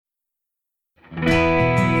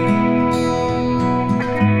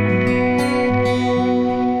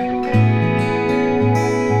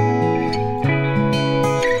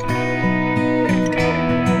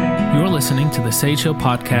the Sage Hill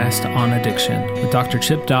Podcast on Addiction with Dr.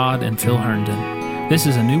 Chip Dodd and Phil Herndon. This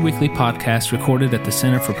is a new weekly podcast recorded at the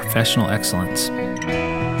Center for Professional Excellence.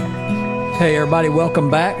 Hey everybody, welcome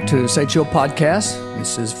back to Sage Hill Podcast.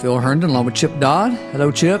 This is Phil Herndon along with Chip Dodd. Hello,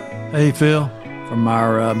 Chip. Hey, Phil. From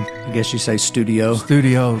our, I guess you say studio.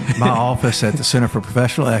 My office at the Center for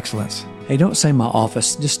Professional Excellence. Hey, don't say my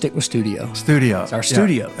office. Just stick with studio. Studio. It's our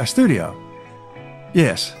studio. Yeah, our studio.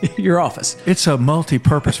 Yes. Your office. It's a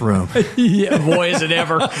multi-purpose room. Yeah, boy, is it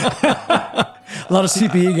ever. A lot of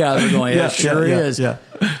CPE guys are going, yeah, it sure is. Yeah.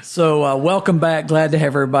 So welcome back. Glad to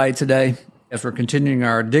have everybody today as we're continuing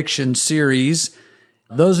our addiction series.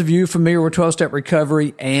 Those of you familiar with 12-step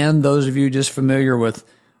recovery and those of you just familiar with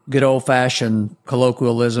good old-fashioned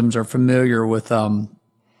colloquialisms are familiar with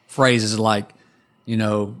phrases like,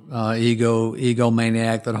 egomaniac,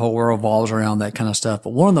 that whole world revolves around that kind of stuff.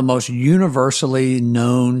 But one of the most universally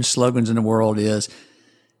known slogans in the world is,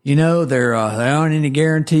 there aren't any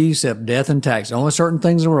guarantees except death and taxes. Only certain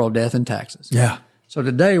things in the world, death and taxes. Yeah. So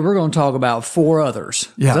today we're going to talk about four others.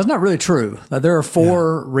 Yeah. That's not really true. There are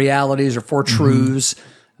four realities or four truths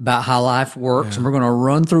about how life works, and we're going to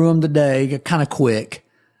run through them today, kind of quick.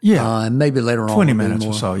 Yeah. And maybe later on. 20 minutes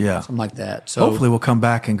or so, yeah. Something like that. So hopefully we'll come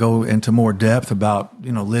back and go into more depth about,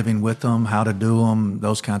 living with them, how to do them,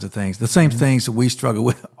 those kinds of things. The same things that we struggle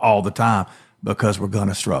with all the time because we're going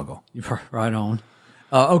to struggle. Right on.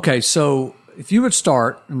 Okay, so if you would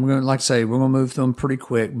start, and we're going to, like I say, we're going to move through them pretty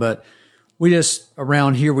quick, but we just,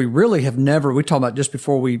 around here, we really have never, we talked about just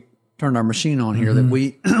before we turned our machine on here, that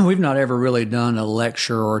we've not ever really done a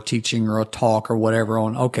lecture or a teaching or a talk or whatever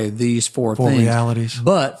on, these four things. Realities.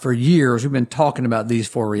 But for years, we've been talking about these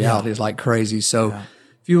four realities like crazy. So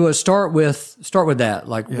if you would start with that,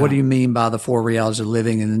 like what do you mean by the four realities of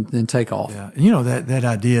living, and then take off? Yeah. That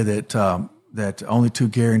idea that only two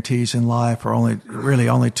guarantees in life, or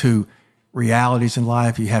only two realities in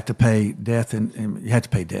life. You have to pay death, and you have to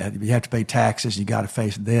pay death. You have to pay taxes. You got to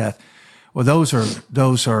face death. Well, those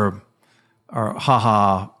are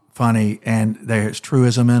funny, and there's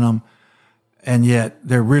truism in them, and yet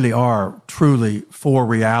there really are truly four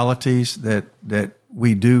realities that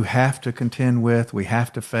we do have to contend with. We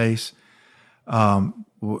have to face, and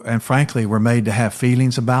frankly, we're made to have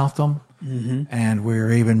feelings about them, and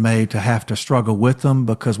we're even made to have to struggle with them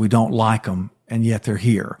because we don't like them, and yet they're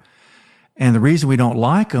here. And the reason we don't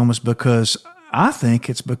like them is because I think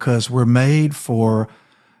it's because we're made for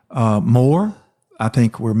more. I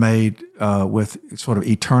think we're made with sort of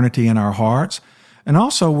eternity in our hearts. And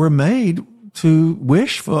also we're made to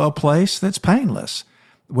wish for a place that's painless,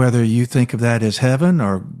 whether you think of that as heaven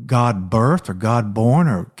or God birthed or God born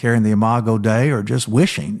or carrying the Imago Dei or just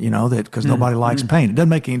wishing, that because nobody likes pain. It doesn't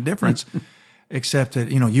make any difference except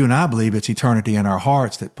that, you and I believe it's eternity in our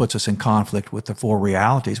hearts that puts us in conflict with the four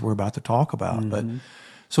realities we're about to talk about. But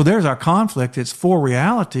so there's our conflict. It's four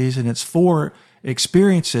realities and it's four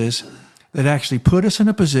experiences that actually put us in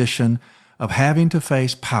a position of having to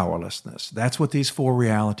face powerlessness. That's what these four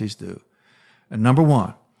realities do. And number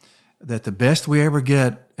one, that the best we ever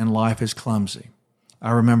get in life is clumsy.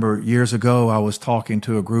 I remember years ago, I was talking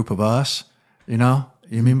to a group of us, you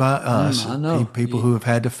mean by us, I know. People who have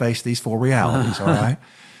had to face these four realities, all right?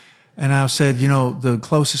 And I said, the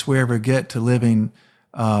closest we ever get to living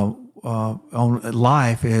on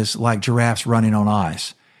life is like giraffes running on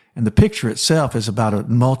ice. And the picture itself is about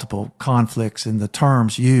multiple conflicts in the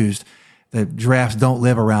terms used, that giraffes don't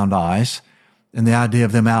live around ice. And the idea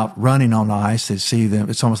of them out running on ice, they see them,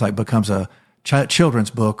 it's almost like becomes a children's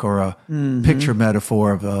book or a picture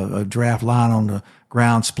metaphor of a giraffe lying on the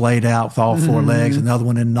ground, splayed out with all four legs, another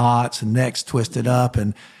one in knots and necks twisted up.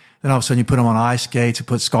 And then all of a sudden you put them on ice skates and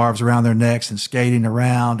put scarves around their necks and skating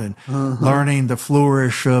around and learning the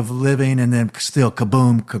flourish of living, and then still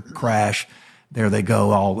kaboom, crash. There they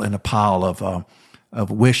go, all in a pile of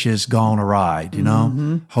wishes gone awry,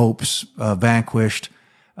 hopes vanquished.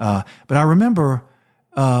 But I remember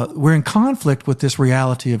we're in conflict with this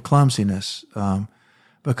reality of clumsiness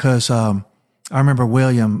because I remember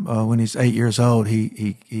William when he's 8 years old,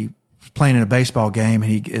 he was playing in a baseball game and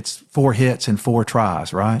he gets 4 hits in 4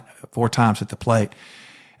 tries, right? 4 times at the plate.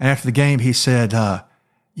 And after the game, he said,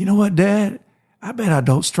 "You know what, Dad? I bet I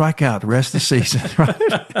don't strike out the rest of the season."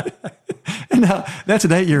 Right? And now that's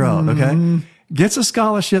an 8-year-old, okay? Gets a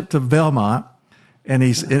scholarship to Belmont, and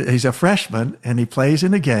he's a freshman, and he plays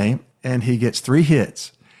in the game, and he gets 3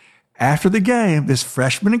 hits. After the game, this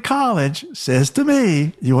freshman in college says to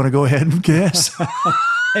me, "You want to go ahead and guess?"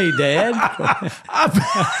 Hey, Dad.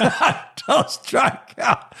 I don't strike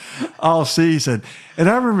out all season. And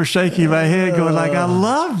I remember shaking my head going like, I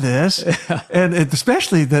love this. And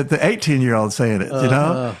especially the 18-year-old saying it,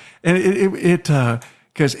 And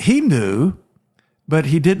because he knew, but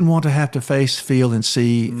he didn't want to have to face, feel, and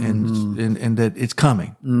see, and that it's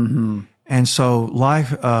coming. Mm-hmm. And so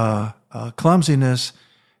life, clumsiness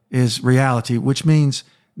is reality, which means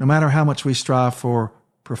no matter how much we strive for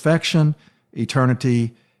perfection,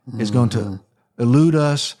 eternity is going to elude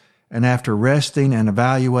us. And after resting and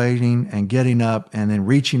evaluating and getting up and then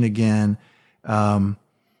reaching again,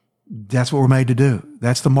 that's what we're made to do.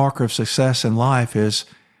 That's the marker of success in life is,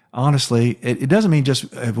 honestly, it doesn't mean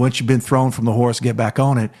just once you've been thrown from the horse, get back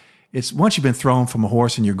on it. It's once you've been thrown from a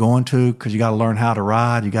horse and you're going to, because you got to learn how to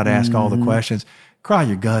ride, you got to ask all the questions, cry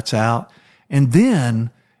your guts out, and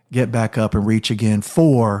then get back up and reach again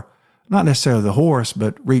for, not necessarily the horse,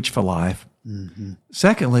 but reach for life. Mm-hmm.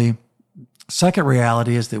 Second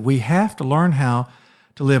reality is that we have to learn how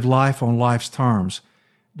to live life on life's terms.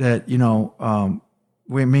 That,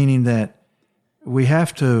 we're meaning that we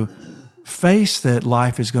have to face that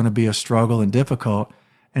life is going to be a struggle and difficult.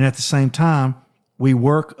 And at the same time, we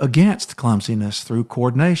work against clumsiness through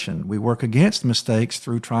coordination. We work against mistakes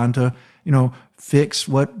through trying to, fix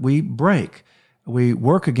what we break. We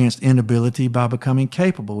work against inability by becoming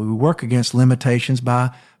capable. We work against limitations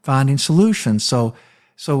by finding solutions. So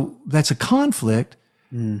that's a conflict,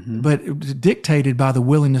 but it's dictated by the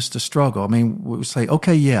willingness to struggle. I mean, we say,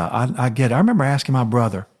 okay, yeah, I get it. I remember asking my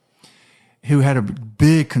brother, who had a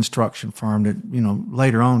big construction firm that,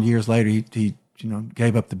 later on, years later, he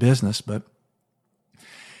gave up the business. But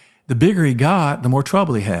the bigger he got, the more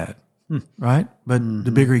trouble he had, right? But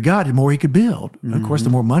the bigger he got, the more he could build. And of course, the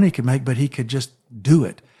more money he could make, but he could just do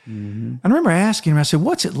it. I remember asking him, I said,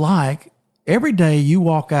 what's it like every day you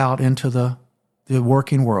walk out into the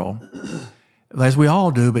working world, as we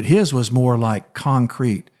all do, but his was more like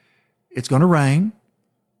concrete. It's going to rain.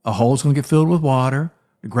 A hole's going to get filled with water.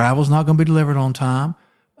 The gravel's not going to be delivered on time.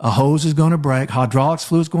 A hose is going to break. Hydraulics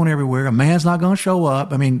fluid's going everywhere. A man's not going to show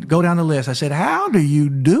up. I mean, go down the list. I said, how do you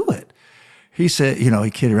do it? He said, he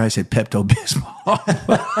kidded around. He said, Pepto-Bismol.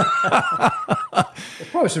 There's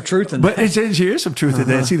probably some truth in that. But there's some truth in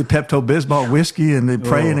that. See the Pepto-Bismol whiskey and the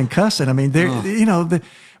praying and cussing. I mean,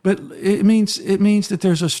 but it means that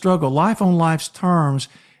there's a struggle. Life on life's terms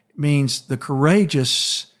means the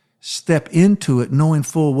courageous step into it knowing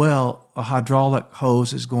full well a hydraulic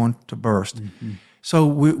hose is going to burst. So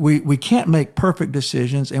we can't make perfect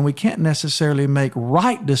decisions, and we can't necessarily make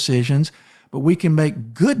right decisions, but we can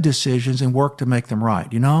make good decisions and work to make them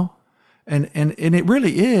right, And it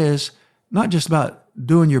really is not just about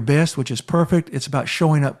doing your best, which is perfect. It's about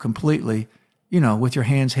showing up completely, with your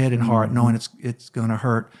hands, head, and heart, knowing it's going to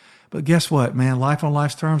hurt. But guess what, man? Life on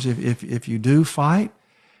life's terms, if you do fight,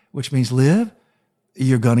 which means live,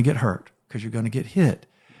 you're going to get hurt because you're going to get hit.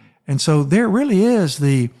 And so there really is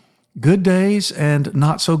the good days and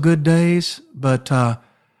not so good days, but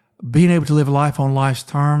being able to live life on life's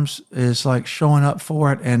terms is like showing up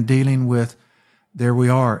for it and dealing with, there we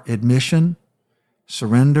are, admission,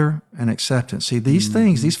 surrender, and acceptance. See, these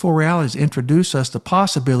things, these four realities introduce us to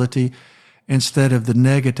possibility instead of the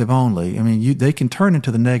negative only. I mean, they can turn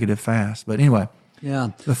into the negative fast. But anyway,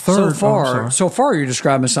 yeah. The third. So far, you're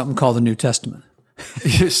describing something called the New Testament.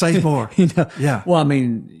 Say more. Yeah. Well, I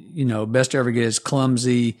mean, best to ever get is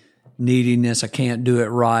clumsy, neediness. I can't do it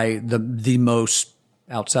right. The most,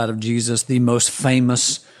 outside of Jesus, the most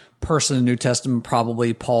famous person in the New Testament,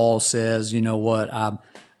 probably Paul says,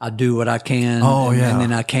 I do what I can. Oh, yeah. And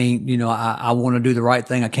then I can't, I want to do the right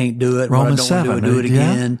thing. I can't do it. Romans what I don't 7, do it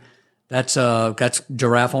again. Yeah. That's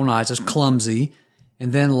giraffe on ice. It's clumsy.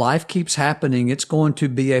 And then life keeps happening. It's going to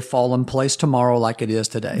be a fallen place tomorrow like it is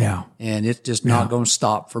today. Yeah. And it's just not going to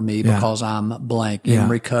stop for me because I'm blank in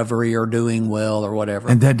recovery or doing well or whatever.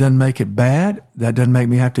 And that doesn't make it bad. That doesn't make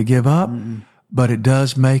me have to give up. But it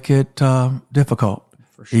does make it difficult,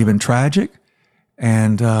 even tragic.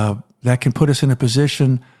 And that can put us in a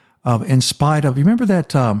position of, in spite of, you remember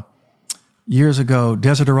that years ago,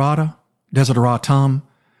 Desideratum?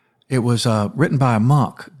 It was written by a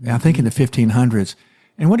monk, I think in the 1500s.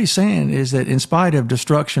 And what he's saying is that in spite of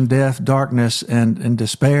destruction, death, darkness, and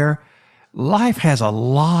despair, life has a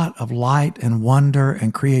lot of light and wonder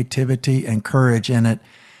and creativity and courage in it.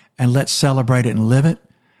 And let's celebrate it and live it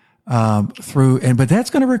but that's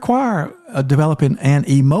going to require developing an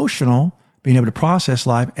emotional, being able to process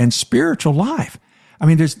life, and spiritual life. I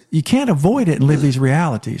mean, you can't avoid it and live these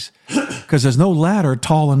realities because there's no ladder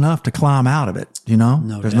tall enough to climb out of it.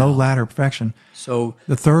 There's no ladder of perfection. So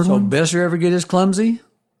the third one, best you ever get is clumsy.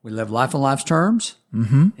 We live life on life's terms.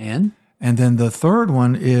 Mm-hmm. And then the third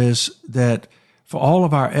one is that for all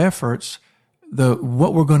of our efforts,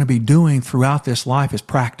 what we're going to be doing throughout this life is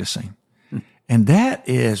practicing. And that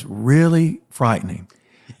is really frightening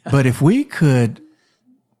But if we could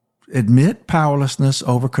admit powerlessness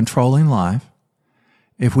over controlling life,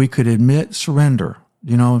 if we could admit surrender,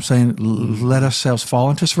 you know what I'm saying? Let ourselves fall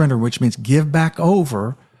into surrender, which means give back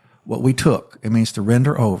over what we took. It means to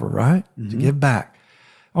render over, right? To give back.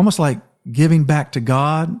 Almost like giving back to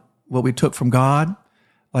God what we took from God.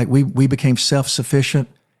 Like we became self-sufficient,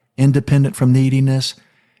 independent from neediness.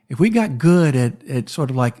 If we got good at sort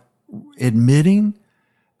of like admitting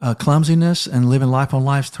clumsiness and living life on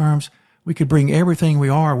life's terms, we could bring everything we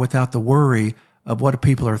are without the worry of what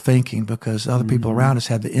people are thinking, because other people around us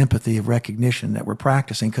have the empathy of recognition that we're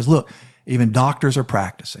practicing. Because look, even doctors are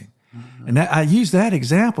practicing. And I use that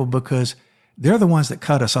example because they're the ones that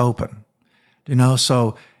cut us open, you know?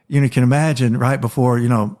 So, you can imagine right before,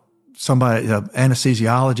 somebody,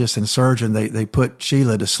 anesthesiologist and surgeon, they put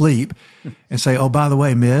Sheila to sleep and say, oh, by the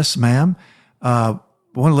way, ma'am, I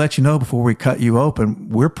want to let you know before we cut you open,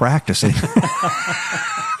 we're practicing.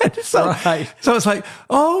 So it's like,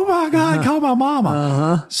 oh my God, call my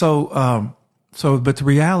mama. But the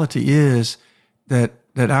reality is that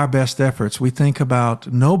our best efforts, we think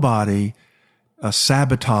about nobody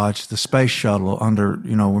sabotaged the space shuttle under,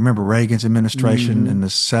 remember Reagan's administration and the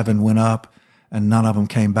 7 went up and none of them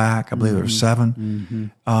came back. I believe there were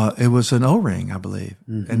 7. It was an O-ring, I believe,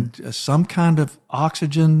 and some kind of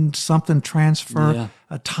oxygen, something transfer,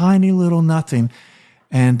 a tiny little nothing.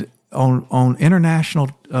 And on international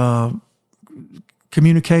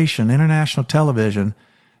communication, international television,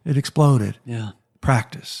 it exploded. Yeah.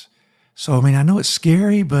 Practice. So, I know it's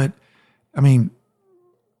scary, but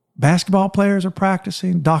basketball players are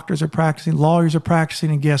practicing, doctors are practicing, lawyers are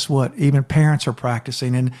practicing, and guess what? Even parents are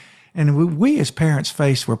practicing. And we as parents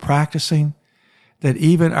we're practicing that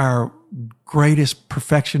even our greatest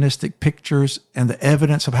perfectionistic pictures and the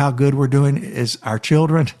evidence of how good we're doing is our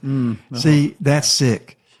children. See, that's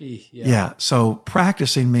sick. Yeah. So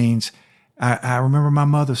practicing means, I remember my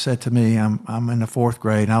mother said to me, I'm in the 4th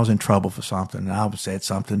grade and I was in trouble for something. And I said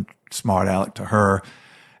something smart aleck to her.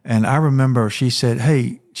 And I remember she said,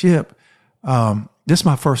 hey, Chip, this is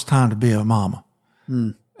my first time to be a mama.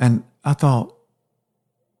 And I thought,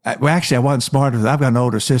 well, actually, I wasn't smart. I've got an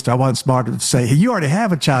older sister. I wasn't smart to say, hey, you already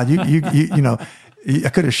have a child. I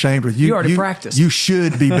could have shamed her. You already practiced. You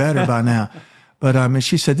should be better by now. But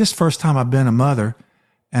she said, this is the first time I've been a mother.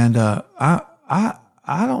 And I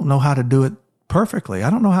don't know how to do it perfectly. I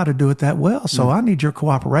don't know how to do it that well. So I need your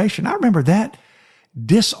cooperation. I remember that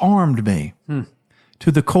disarmed me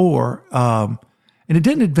to the core. And it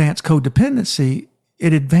didn't advance codependency.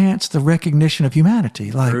 It advanced the recognition of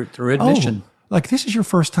humanity. Like through admission. Like this is your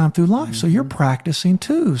first time through life. So you're practicing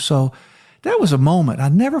too. So that was a moment I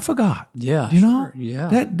never forgot. Yeah. Sure.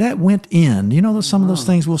 Yeah. That went in. Some of those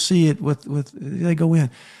things we'll see it with they go in.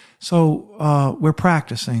 So we're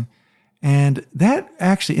practicing, and that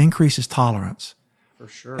actually increases tolerance. For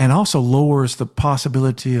sure. And also lowers the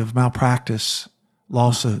possibility of malpractice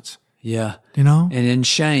lawsuits. Yeah. And in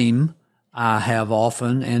shame, I have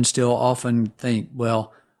often and still often think,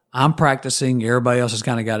 well, I'm practicing, everybody else has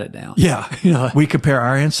kind of got it down. Yeah. We compare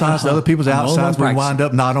our insides to other people's outsides. We wind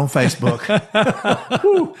up not on Facebook.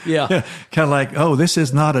 Yeah. Kind of like, oh, this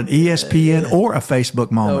is not an ESPN or a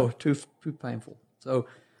Facebook moment. Oh, too painful. So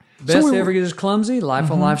best to ever get is clumsy,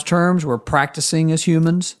 life on life's terms. We're practicing as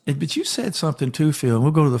humans. But you said something too, Phil, and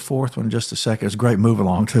we'll go to the 4th one in just a second. It's a great move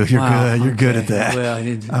along too. You're good. You're good at that.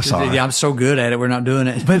 Well, I'm so good at it. We're not doing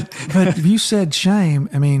it. But you said shame.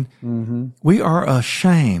 We are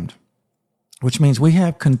ashamed, which means we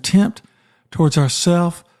have contempt towards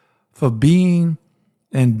ourselves for being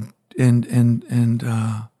and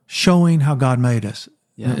showing how God made us.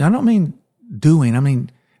 Yeah. I don't mean doing. I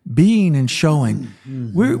mean being and showing.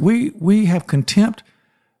 We have contempt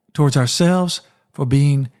towards ourselves for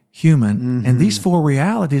being human. And these 4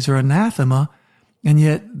 realities are anathema, and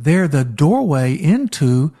yet they're the doorway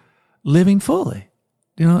into living fully.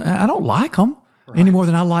 I don't like them any more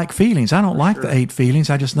than I like feelings. I don't like the 8 feelings.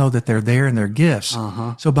 I just know that they're there and they're gifts.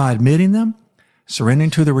 So by admitting them, surrendering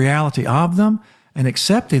to the reality of them, and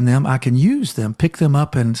accepting them, I can use them, pick them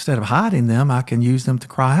up, and instead of hiding them, I can use them to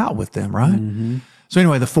cry out with them, right? So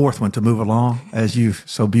anyway, the 4th one, to move along, as you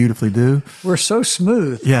so beautifully do. We're so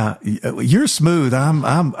smooth. Yeah, you're smooth.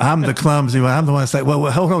 I'm the clumsy one. I'm the one that's like, well,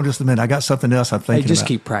 hold on just a minute. I got something else I'm thinking just about.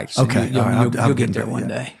 keep practicing. Okay, you'll get there one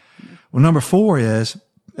day. Well, number 4 is,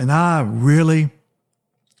 and I really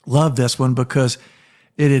love this one because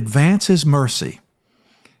it advances mercy.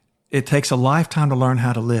 It takes a lifetime to learn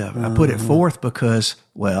how to live. I put it 4th because,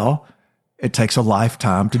 well, it takes a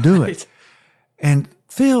lifetime to do it. And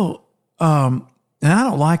Phil, and I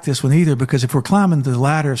don't like this one either, because if we're climbing the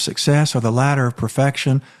ladder of success or the ladder of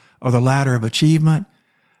perfection or the ladder of achievement,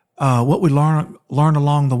 what we learn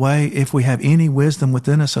along the way, if we have any wisdom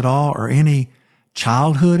within us at all, or any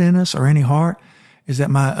childhood in us, or any heart, is that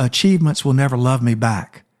my achievements will never love me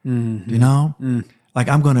back. You know? Like,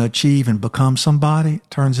 I'm going to achieve and become somebody.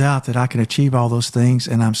 Turns out that I can achieve all those things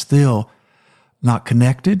and I'm still not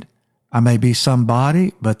connected. I may be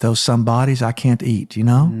somebody, but those somebodies I can't eat, you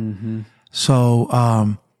know?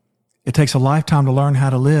 So it takes a lifetime to learn how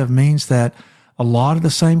to live means that a lot of the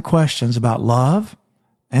same questions about love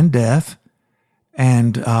and death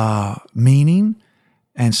and meaning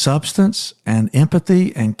and substance and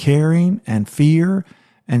empathy and caring and fear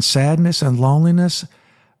and sadness and loneliness,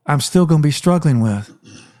 I'm still going to be struggling with.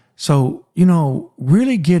 So, you know,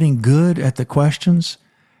 really getting good at the questions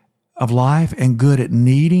of life and good at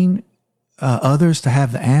needing others to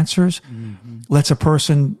have the answers lets a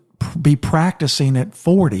person be practicing at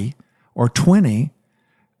 40 or 20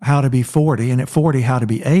 how to be 40, and at 40 how to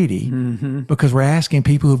be 80, because we're asking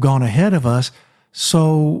people who've gone ahead of us,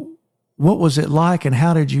 so what was it like and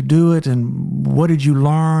how did you do it and what did you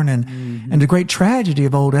learn? And the great tragedy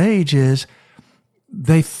of old age is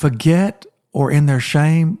they forget, or in their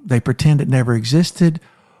shame, they pretend it never existed,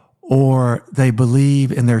 or they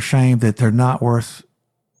believe in their shame that they're not worth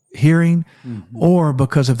hearing, or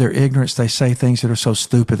because of their ignorance, they say things that are so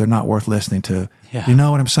stupid they're not worth listening to. Yeah. You know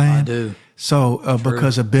what I'm saying? I do. So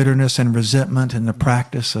because of bitterness and resentment and the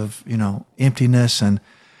practice of, you know, emptiness. And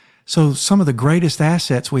so some of the greatest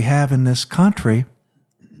assets we have in this country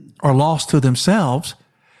are lost to themselves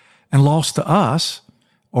and lost to us,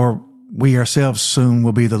 or we ourselves soon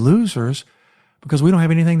will be the losers, because we don't have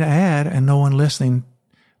anything to add and no one listening,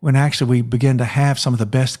 when actually we begin to have some of the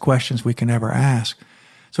best questions we can ever ask.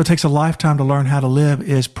 So it takes a lifetime to learn how to live,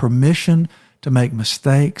 is permission to make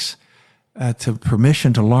mistakes, to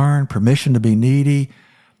permission to learn, permission to be needy,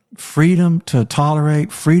 freedom to tolerate,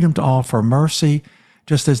 freedom to offer mercy,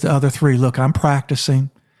 just as the other three. Look, I'm practicing.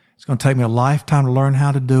 It's going to take me a lifetime to learn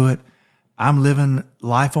how to do it. I'm living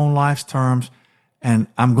life on life's terms, and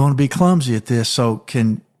I'm going to be clumsy at this. So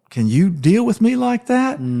can you deal with me like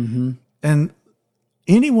that? And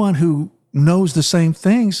anyone who knows the same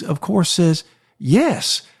things, of course, says,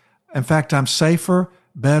 yes. In fact, I'm safer,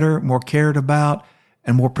 better, more cared about,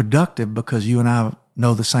 and more productive because you and I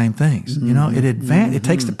know the same things. You know, it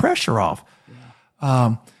takes the pressure off.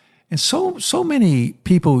 And so many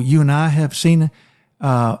people you and I have seen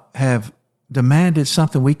have demanded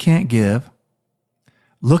something we can't give,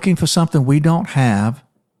 looking for something we don't have,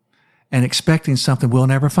 and expecting something we'll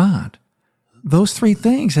never find. Those three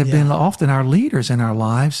things have been often our leaders in our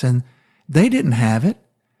lives, and they didn't have it.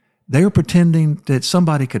 They were pretending that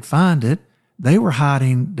somebody could find it. They were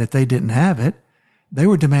hiding that they didn't have it. They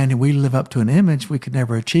were demanding we live up to an image we could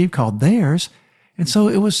never achieve called theirs. And so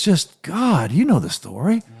it was just, God, you know the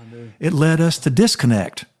story. It led us to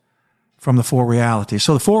disconnect from the four realities.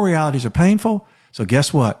 So the four realities are painful. So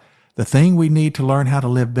guess what? The thing we need to learn how to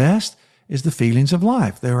live best is the feelings of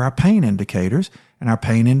life. They're our pain indicators. And our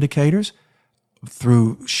pain indicators,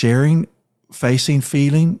 through sharing, facing,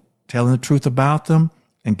 feeling, telling the truth about them,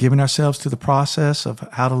 and giving ourselves to the process of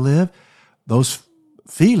how to live, those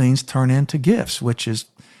feelings turn into gifts, which is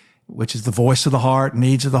the voice of the heart,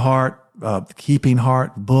 needs of the heart, keeping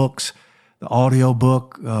heart, books, the audio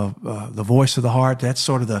book, the voice of the heart. That's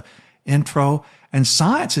sort of the intro. And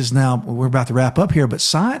science is now, we're about to wrap up here, but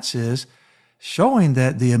science is showing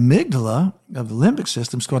that the amygdala of the limbic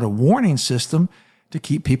system is called a warning system to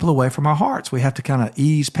keep people away from our hearts. We have to kind of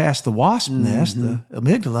ease past the wasp nest, the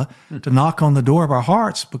amygdala, to knock on the door of our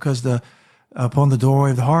hearts, because upon the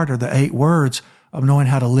doorway of the heart are the 8 words of knowing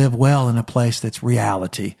how to live well in a place that's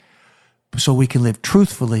reality. So we can live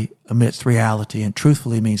truthfully amidst reality, and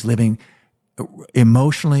truthfully means living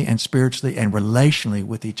emotionally and spiritually and relationally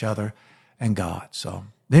with each other and God. So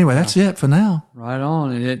anyway, that's it for now. Right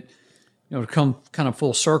on. And it, to come kind of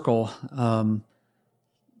full circle,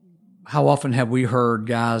 how often have we heard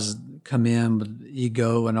guys come in with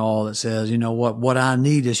ego and all that says, you know what I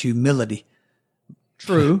need is humility.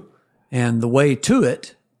 True. And the way to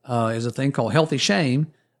it is a thing called healthy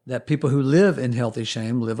shame, that people who live in healthy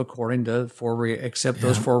shame live according to accept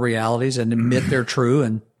those 4 realities and admit they're true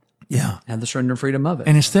and have the surrender and freedom of it.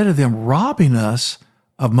 And instead of them robbing us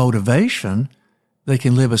of motivation, they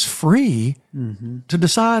can live us free to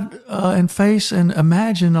decide and face and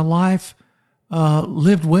imagine a life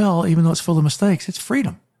lived well, even though it's full of mistakes. It's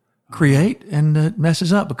freedom. Create, and it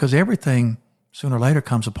messes up, because everything sooner or later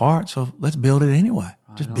comes apart. So let's build it anyway.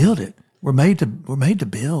 Just build it. We're made to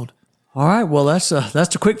build. All right. Well, that's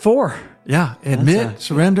the quick 4. Yeah. Admit,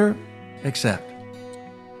 surrender, accept.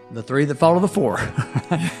 the three that follow the four.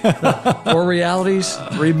 The four realities,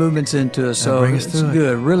 three movements into it. So bring us it's through it.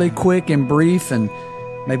 good, really quick and brief, and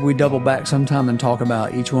maybe we double back sometime and talk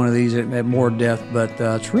about each one of these at more depth. But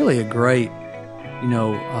it's really a great,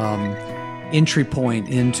 entry point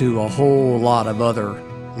into a whole lot of other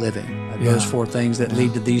living. Those four things that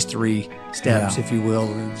lead to these three steps, if you will.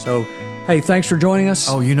 And so, hey, thanks for joining us.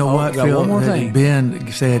 Oh, you know what, got Phil? one more thing.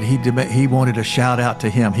 Ben said he wanted a shout out to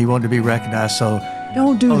him. He wanted to be recognized. So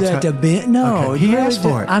Don't do that to Ben. No, Okay. He asked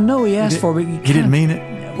for it. I know he asked for it. But he didn't mean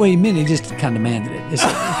it. Well, he meant he just kind of demanded it. It's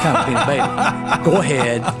kind of being a baby.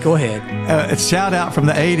 Go ahead. It's shout out from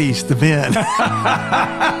the '80s to Ben.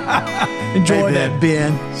 Enjoy Hey, that,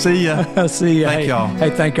 Ben. See ya. See you. Thank y'all.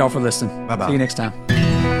 Hey, thank y'all for listening. Bye-bye. See you next time.